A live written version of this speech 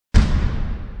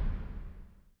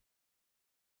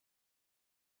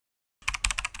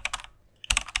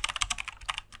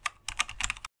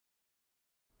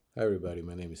Hi everybody,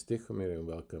 my name is Tihomir and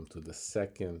welcome to the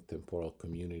second Temporal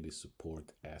Community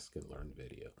Support Ask and Learn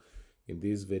video. In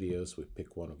these videos, we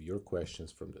pick one of your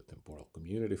questions from the Temporal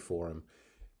Community Forum,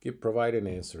 provide an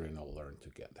answer, and all learn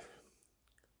together.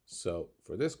 So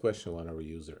for this question, one of our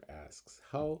user asks,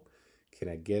 how can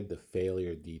I get the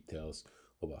failure details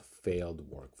of a failed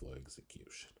workflow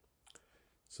execution?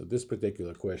 So this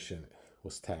particular question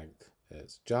was tagged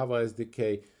as Java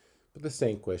SDK, but the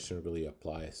same question really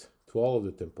applies to all of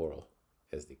the temporal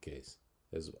SDKs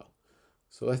as well.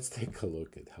 So let's take a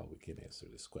look at how we can answer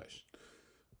this question.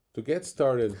 To get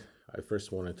started, I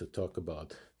first wanted to talk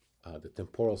about the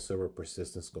temporal server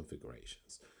persistence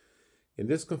configurations. In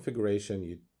this configuration,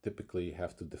 you typically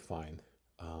have to define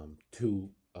two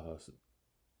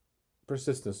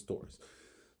persistence stores.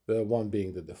 The one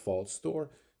being the default store,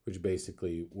 which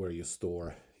basically where you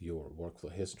store your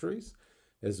workflow histories,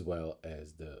 as well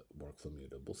as the workflow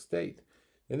mutable state.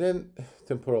 And then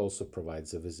Temporal also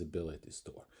provides a visibility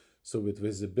store. So with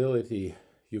visibility,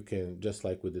 you can, just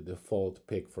like with the default,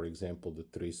 pick, for example, the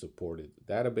three supported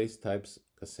database types,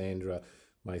 Cassandra,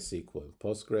 MySQL, and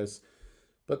Postgres.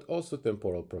 But also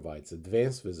Temporal provides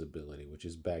advanced visibility, which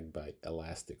is backed by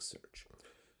Elasticsearch.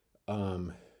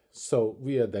 So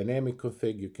via dynamic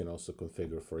config, you can also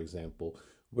configure, for example,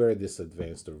 where this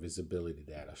advanced or visibility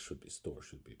data should be stored.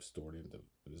 Should be stored in the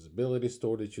visibility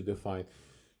store that you define.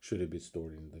 Should it be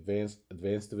stored in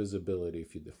advanced visibility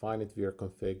if you define it via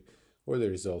config, or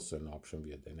there is also an option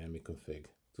via dynamic config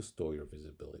to store your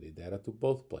visibility data to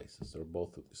both places or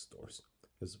both of the stores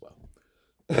as well.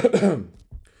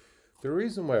 The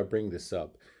reason why I bring this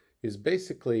up is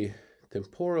basically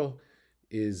Temporal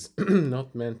is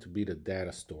not meant to be the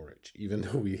data storage, even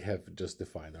though we have just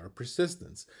defined our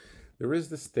persistence. There is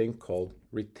this thing called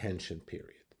retention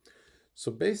period.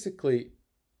 So basically,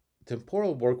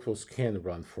 temporal workflows can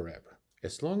run forever.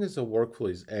 As long as a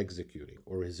workflow is executing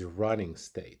or is a running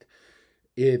state,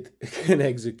 it can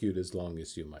execute as long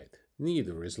as you might need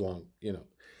or as long,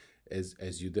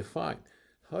 as you define.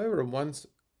 However, once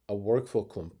a workflow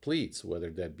completes,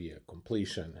 whether that be a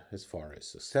completion as far as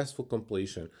successful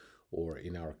completion, or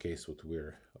in our case, what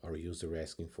our user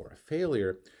asking for a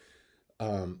failure,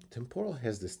 Temporal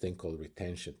has this thing called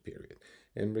retention period.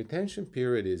 And retention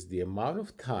period is the amount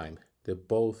of time that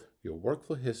both your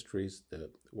workflow histories, the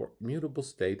mutable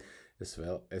state, as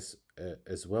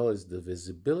well as the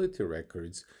visibility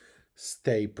records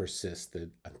stay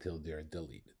persisted until they're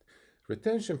deleted.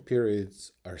 Retention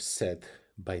periods are set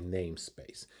by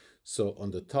namespace. So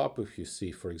on the top, if you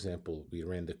see, for example, we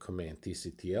ran the command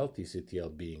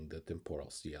tctl being the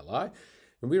temporal CLI,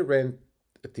 and we ran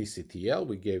a tctl,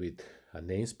 we gave it a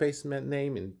namespace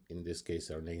name. In this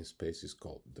case, our namespace is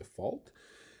called default.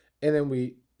 And then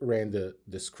we ran the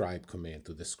describe command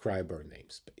to describe our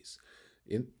namespace.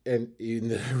 In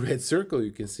the red circle,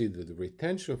 you can see that the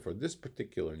retention for this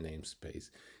particular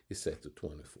namespace is set to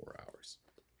 24 hours.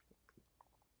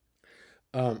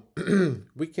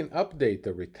 We can update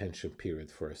the retention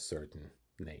period for a certain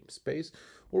namespace,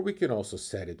 or we can also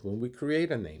set it when we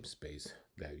create a namespace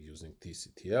that using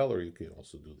tctl, or you can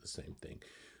also do the same thing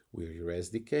with your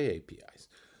SDK APIs.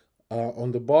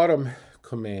 On the bottom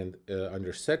command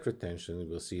under set retention, you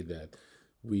will see that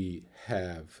we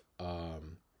have,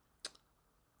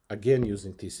 again,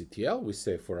 using tctl, we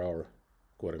say for our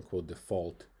quote-unquote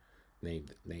default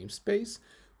named namespace,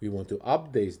 we want to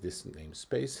update this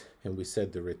namespace, and we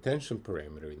set the retention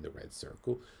parameter in the red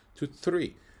circle to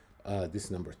 3.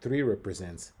 This number 3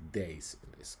 represents days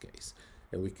in this case,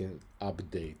 and we can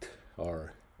update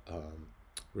our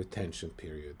retention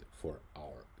period for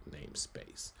our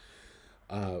namespace.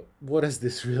 What does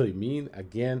this really mean?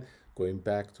 Again, going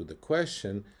back to the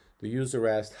question, the user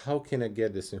asked, how can I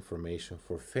get this information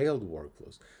for failed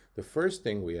workflows? The first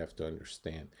thing we have to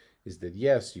understand is that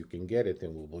yes, you can get it,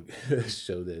 and we will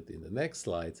show that in the next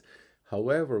slides.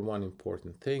 However, one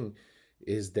important thing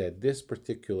is that this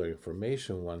particular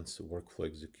information, once workflow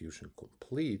execution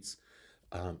completes,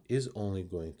 is only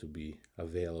going to be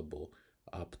available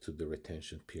up to the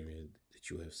retention period that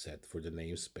you have set for the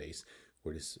namespace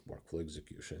where this workflow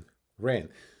execution ran.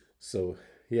 So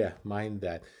yeah, mind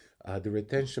that. The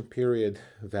retention period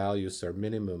values are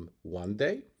minimum 1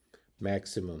 day,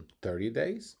 maximum 30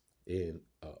 days in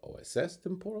OSS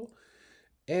temporal.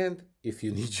 And if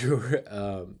you need your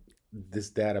this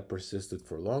data persisted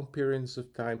for long periods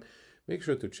of time, make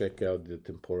sure to check out the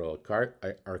temporal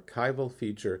archival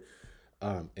feature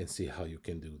and see how you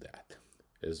can do that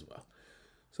as well.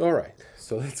 So all right,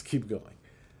 so let's keep going.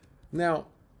 Now,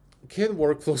 can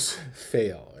workflows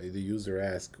fail? The user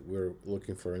asked, we're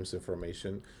looking for this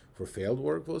information for failed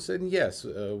workflows. And yes,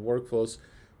 workflows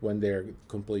when they're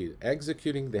completed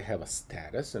executing, they have a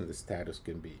status, and the status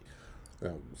can be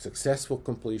successful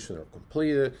completion or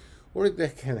completed, or they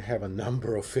can have a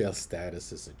number of failed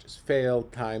statuses such as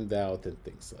failed, timed out, and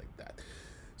things like that.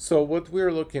 So what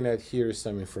we're looking at here is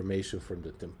some information from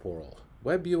the Temporal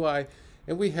web UI,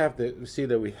 and we see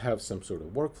that we have some sort of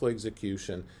workflow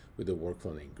execution with the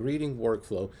workflow named greeting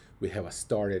workflow. We have a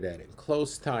started at and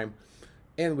close time,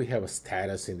 and we have a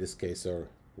status. In this case, our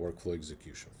workflow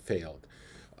execution failed.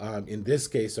 In this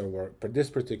case, this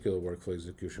particular workflow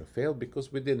execution failed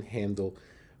because we didn't handle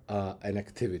an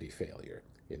activity failure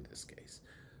in this case,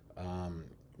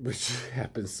 which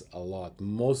happens a lot.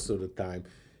 Most of the time,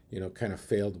 kind of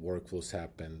failed workflows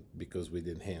happen because we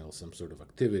didn't handle some sort of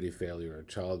activity failure or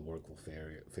child workflow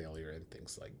failure and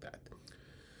things like that.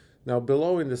 Now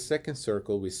below in the second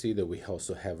circle, we see that we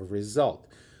also have a result.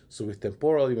 So with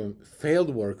Temporal, even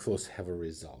failed workflows have a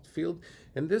result field,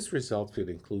 and this result field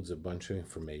includes a bunch of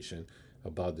information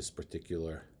about this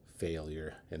particular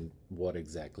failure and what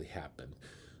exactly happened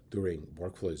during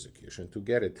workflow execution to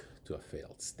get it to a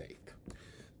failed state.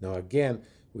 Now again,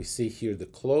 we see here the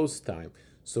close time.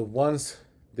 So once,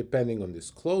 depending on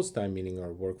this close time, meaning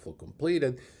our workflow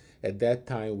completed, at that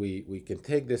time we can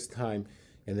take this time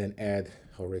and then add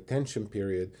a retention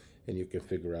period, and you can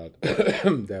figure out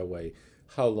that way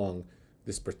how long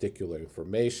this particular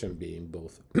information, being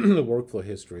both the workflow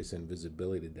histories and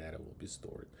visibility data, will be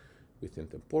stored within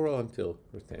Temporal until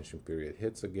retention period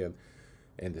hits again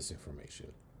and this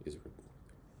information is removed.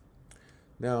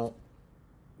 Now,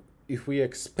 if we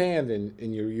expand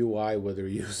in your UI, whether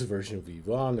you use version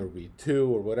v1 or v2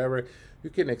 or whatever, you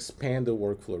can expand the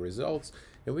workflow results,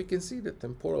 and we can see that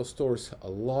Temporal stores a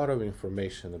lot of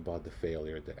information about the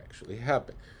failure that actually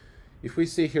happened. If we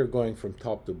see here going from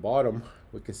top to bottom,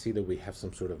 we can see that we have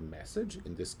some sort of message.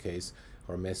 In this case,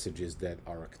 our message is that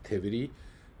our activity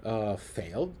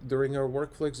failed during our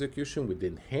workflow execution. We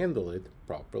didn't handle it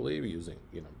properly using,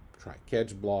 try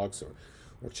catch blocks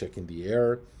or checking the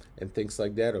error and things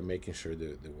like that, or making sure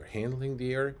that we're handling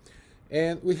the error.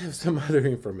 And we have some other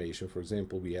information. For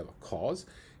example, we have a cause.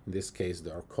 In this case,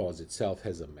 our cause itself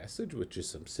has a message, which is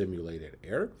some simulated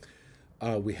error.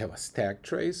 We have a stack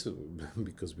trace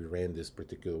because we ran this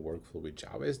particular workflow with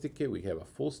Java SDK. We have a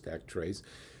full stack trace,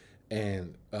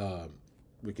 and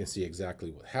we can see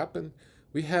exactly what happened.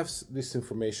 We have this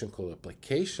information called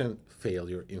application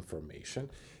failure information,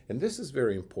 and this is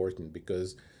very important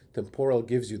because Temporal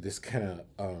gives you this kind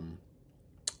of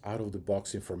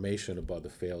out-of-the-box information about the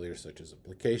failure, such as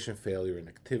application failure and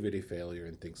activity failure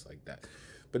and things like that.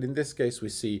 But in this case, we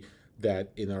see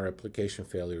that in our application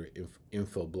failure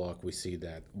info block, we see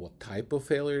that what type of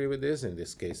failure it is. In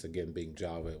this case, again, being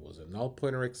Java, it was a null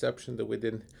pointer exception that we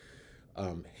didn't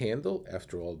handle.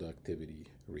 After all the activity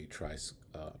retries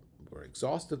were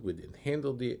exhausted, we didn't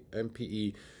handle the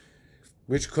MPE,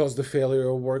 which caused the failure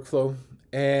of workflow.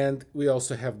 And we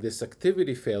also have this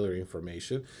activity failure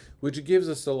information, which gives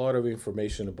us a lot of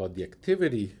information about the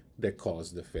activity that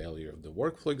caused the failure of the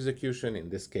workflow execution. In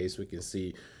this case, we can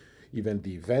see even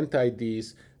the event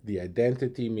IDs, the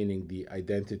identity, meaning the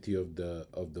identity of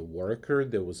the worker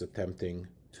that was attempting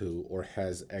to or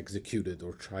has executed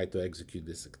or tried to execute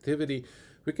this activity.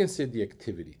 We can see the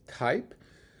activity type.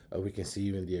 We can see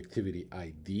even the activity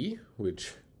ID,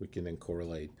 which we can then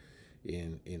correlate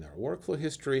in our workflow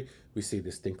history. We see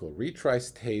this thing called retry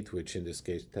state, which in this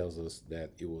case tells us that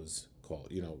it was called,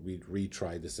 we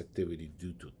retried this activity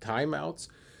due to timeouts.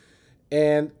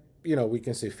 And we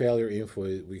can say failure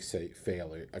info, we say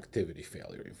failure, activity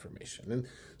failure information. And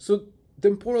so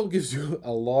Temporal gives you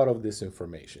a lot of this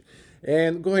information.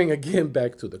 And going again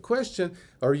back to the question,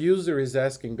 our user is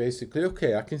asking basically,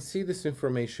 okay, I can see this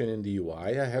information in the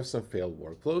UI. I have some failed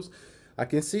workflows. I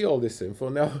can see all this info.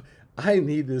 Now, I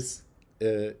need this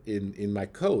in my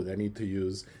code. I need to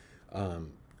use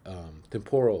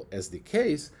Temporal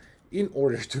SDKs in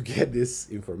order to get this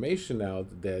information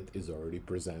out that is already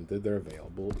presented or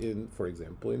available in, for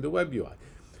example, in the web UI.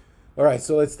 All right,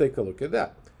 so let's take a look at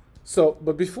that. So,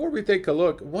 but before we take a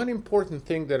look, one important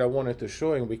thing that I wanted to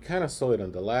show, and we kind of saw it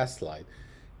on the last slide,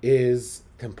 is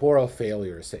Temporal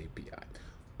Failures API.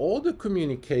 All the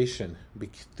communication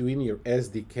between your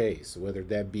SDKs, whether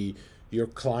that be your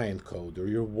client code or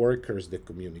your workers that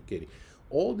communicate,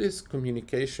 all this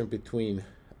communication between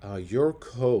your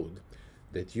code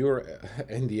that you're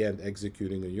in the end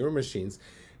executing on your machines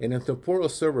and a Temporal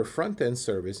server front-end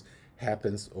service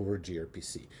happens over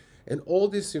gRPC. And all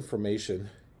this information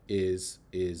is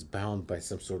bound by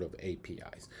some sort of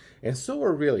APIs. And so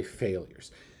are really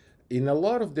failures. In a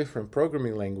lot of different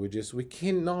programming languages, we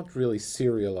cannot really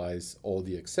serialize all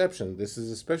the exceptions. This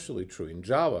is especially true in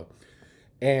Java.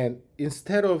 And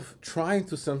instead of trying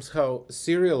to somehow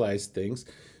serialize things,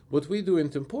 what we do in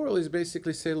Temporal is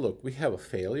basically say, look, we have a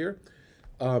failure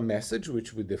message,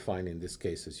 which we define in this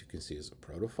case, as you can see, as a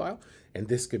proto file. And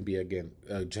this can be, again,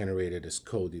 generated as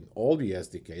code in all the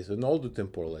SDKs, and all the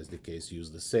Temporal SDKs use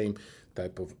the same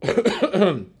type of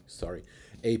sorry,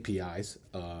 APIs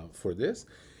for this.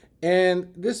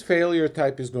 And this failure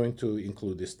type is going to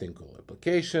include this thing called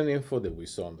application info that we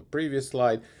saw on the previous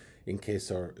slide, in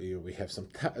case we have some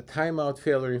timeout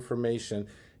failure information.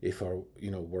 If our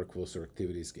workflows or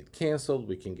activities get canceled,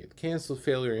 we can get canceled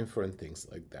failure info and things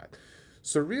like that.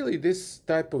 So really, this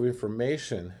type of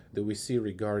information that we see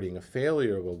regarding a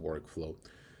failure of a workflow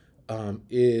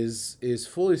is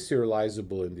fully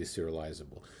serializable and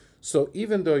deserializable. So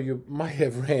even though you might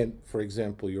have ran, for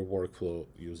example, your workflow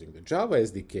using the Java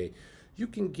SDK, you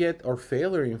can get our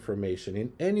failure information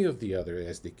in any of the other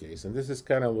SDKs. And this is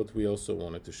kind of what we also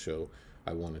wanted to show.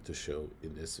 I wanted to show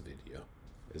in this video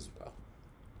as well.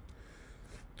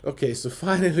 Okay, so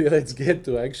finally, let's get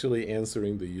to actually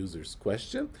answering the user's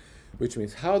question, which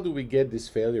means how do we get this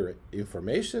failure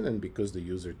information? And because the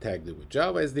user tagged it with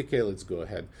Java SDK, let's go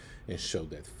ahead and show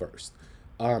that first.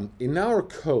 In our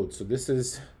code, so this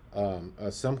is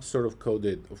some sort of code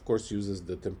that, of course, uses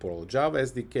the Temporal Java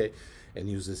SDK and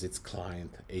uses its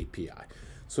client API.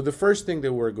 So the first thing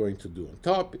that we're going to do on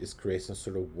top is create some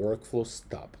sort of workflow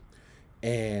stub.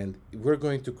 And we're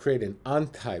going to create an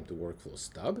untyped workflow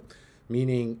stub,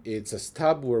 meaning it's a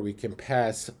stub where we can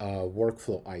pass a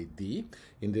workflow ID.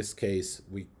 In this case,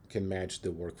 we can match the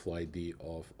workflow ID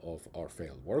of our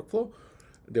failed workflow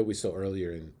that we saw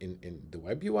earlier in the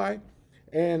web UI.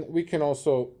 And we can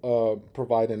also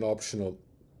provide an optional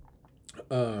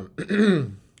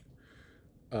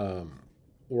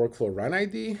workflow run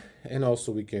ID, and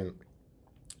also we can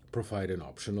provide an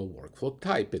optional workflow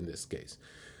type in this case.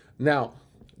 Now,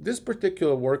 this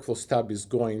particular workflow stub is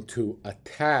going to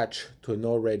attach to an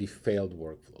already failed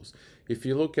workflows. If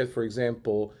you look at, for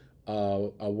example, a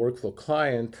workflow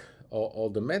client, all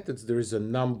the methods, there is a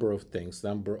number of things,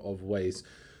 number of ways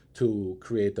to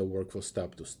create a workflow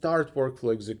stub to start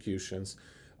workflow executions.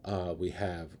 We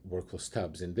have workflow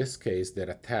stubs in this case that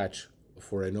attach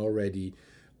for an already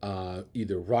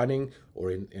either running or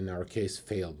in our case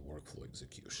failed workflow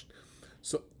execution.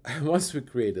 So once we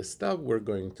create a stub, we're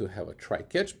going to have a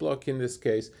try-catch block in this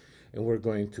case, and we're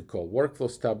going to call workflow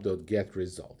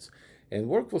stub.getResults. And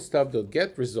workflow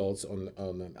stub.getResults on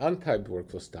an untyped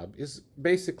workflow stub is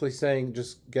basically saying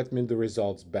just get me the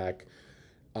results back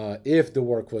if the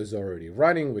workflow is already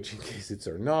running, which in case it's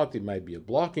or not, it might be a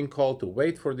blocking call to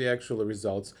wait for the actual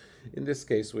results. In this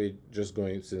case, we're just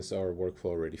going, since our workflow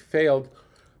already failed,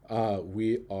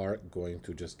 we are going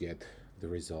to just get the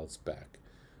results back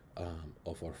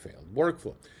of our failed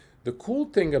workflow. The cool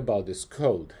thing about this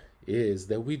code is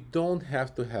that we don't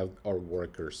have to have our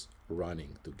workers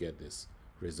running to get this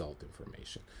result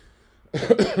information.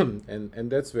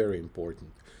 and that's very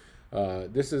important.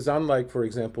 This is unlike, for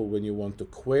example, when you want to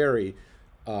query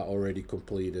already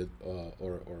completed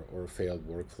or failed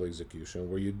workflow execution,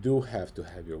 where you do have to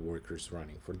have your workers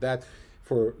running. For that,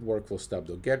 for workflow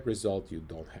stub.getResult, you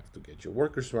don't have to get your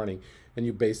workers running, and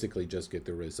you basically just get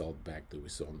the result back that we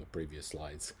saw on the previous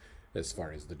slides as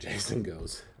far as the JSON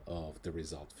goes of the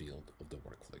result field of the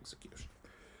workflow execution.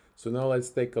 So now let's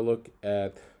take a look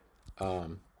at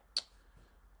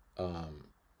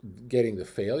getting the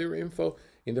failure info.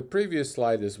 In the previous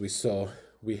slide, as we saw,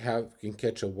 we can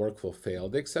catch a workflow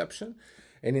failed exception.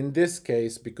 And in this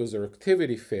case, because our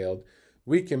activity failed,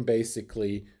 we can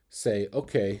basically say,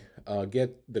 okay,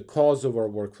 get the cause of our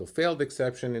workflow failed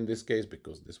exception in this case,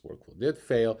 because this workflow did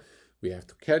fail, we have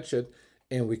to catch it,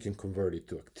 and we can convert it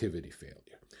to activity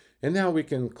failure. And now we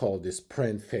can call this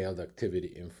print failed activity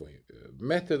info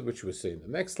method, which we'll see in the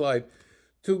next slide,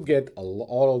 to get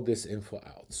all of this info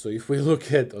out. So if we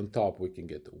look at on top, we can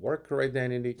get the worker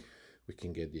identity, we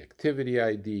can get the activity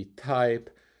ID type,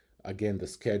 again, the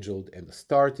scheduled and the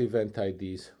start event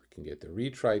IDs, we can get the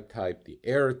retry type, the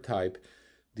error type,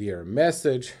 the error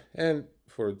message, and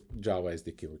for Java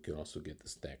SDK, we can also get the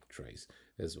stack trace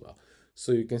as well.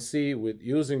 So you can see with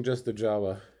using just the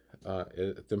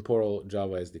Temporal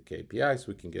Java SDK APIs,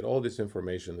 we can get all this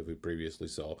information that we previously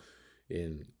saw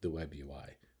in the web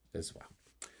UI as well.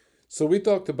 So we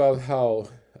talked about how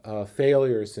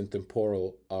failures in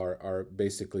Temporal are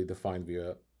basically defined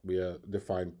via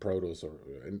defined protos or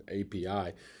an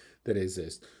API that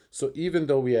exists. So even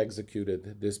though we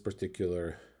executed this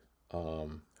particular,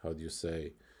 how do you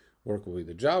say, work with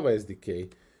the Java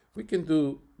SDK, we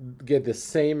can get the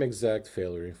same exact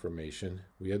failure information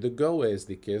via the Go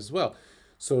SDK as well.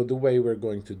 So the way we're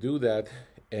going to do that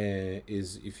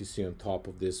is, if you see on top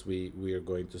of this, we are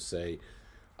going to say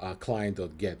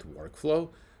client.get workflow.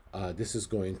 This is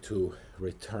going to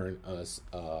return us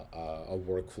a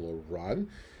workflow run.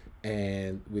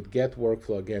 And with get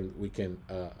workflow, again, we can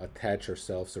attach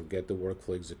ourselves or get the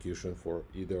workflow execution for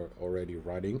either already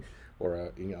running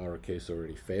or in our case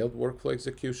already failed workflow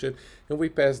execution. And we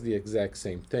pass the exact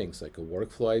same things like a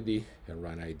workflow ID and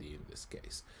run ID in this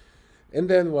case. And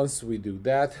then once we do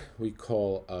that, we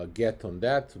call get on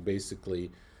that to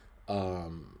basically,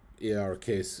 in our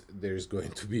case, there's going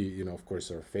to be, of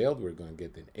course, our failed. We're going to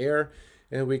get an error,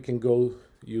 and we can go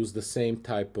use the same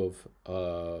type of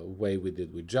way we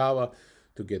did with Java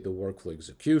to get the workflow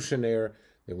execution error.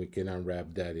 Then we can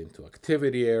unwrap that into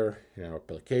activity error and our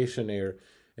application error.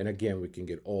 And again, we can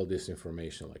get all this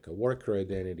information like a worker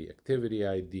identity, activity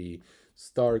ID,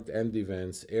 start, end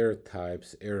events, error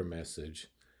types, error message,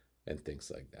 and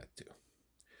things like that too.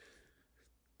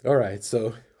 All right,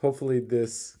 so hopefully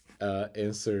this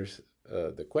answers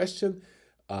the question.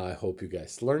 I hope you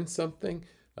guys learned something.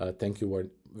 Thank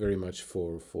you very much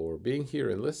for being here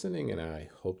and listening, and I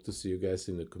hope to see you guys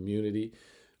in the community,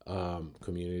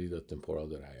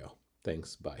 community.temporal.io.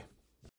 Thanks, bye.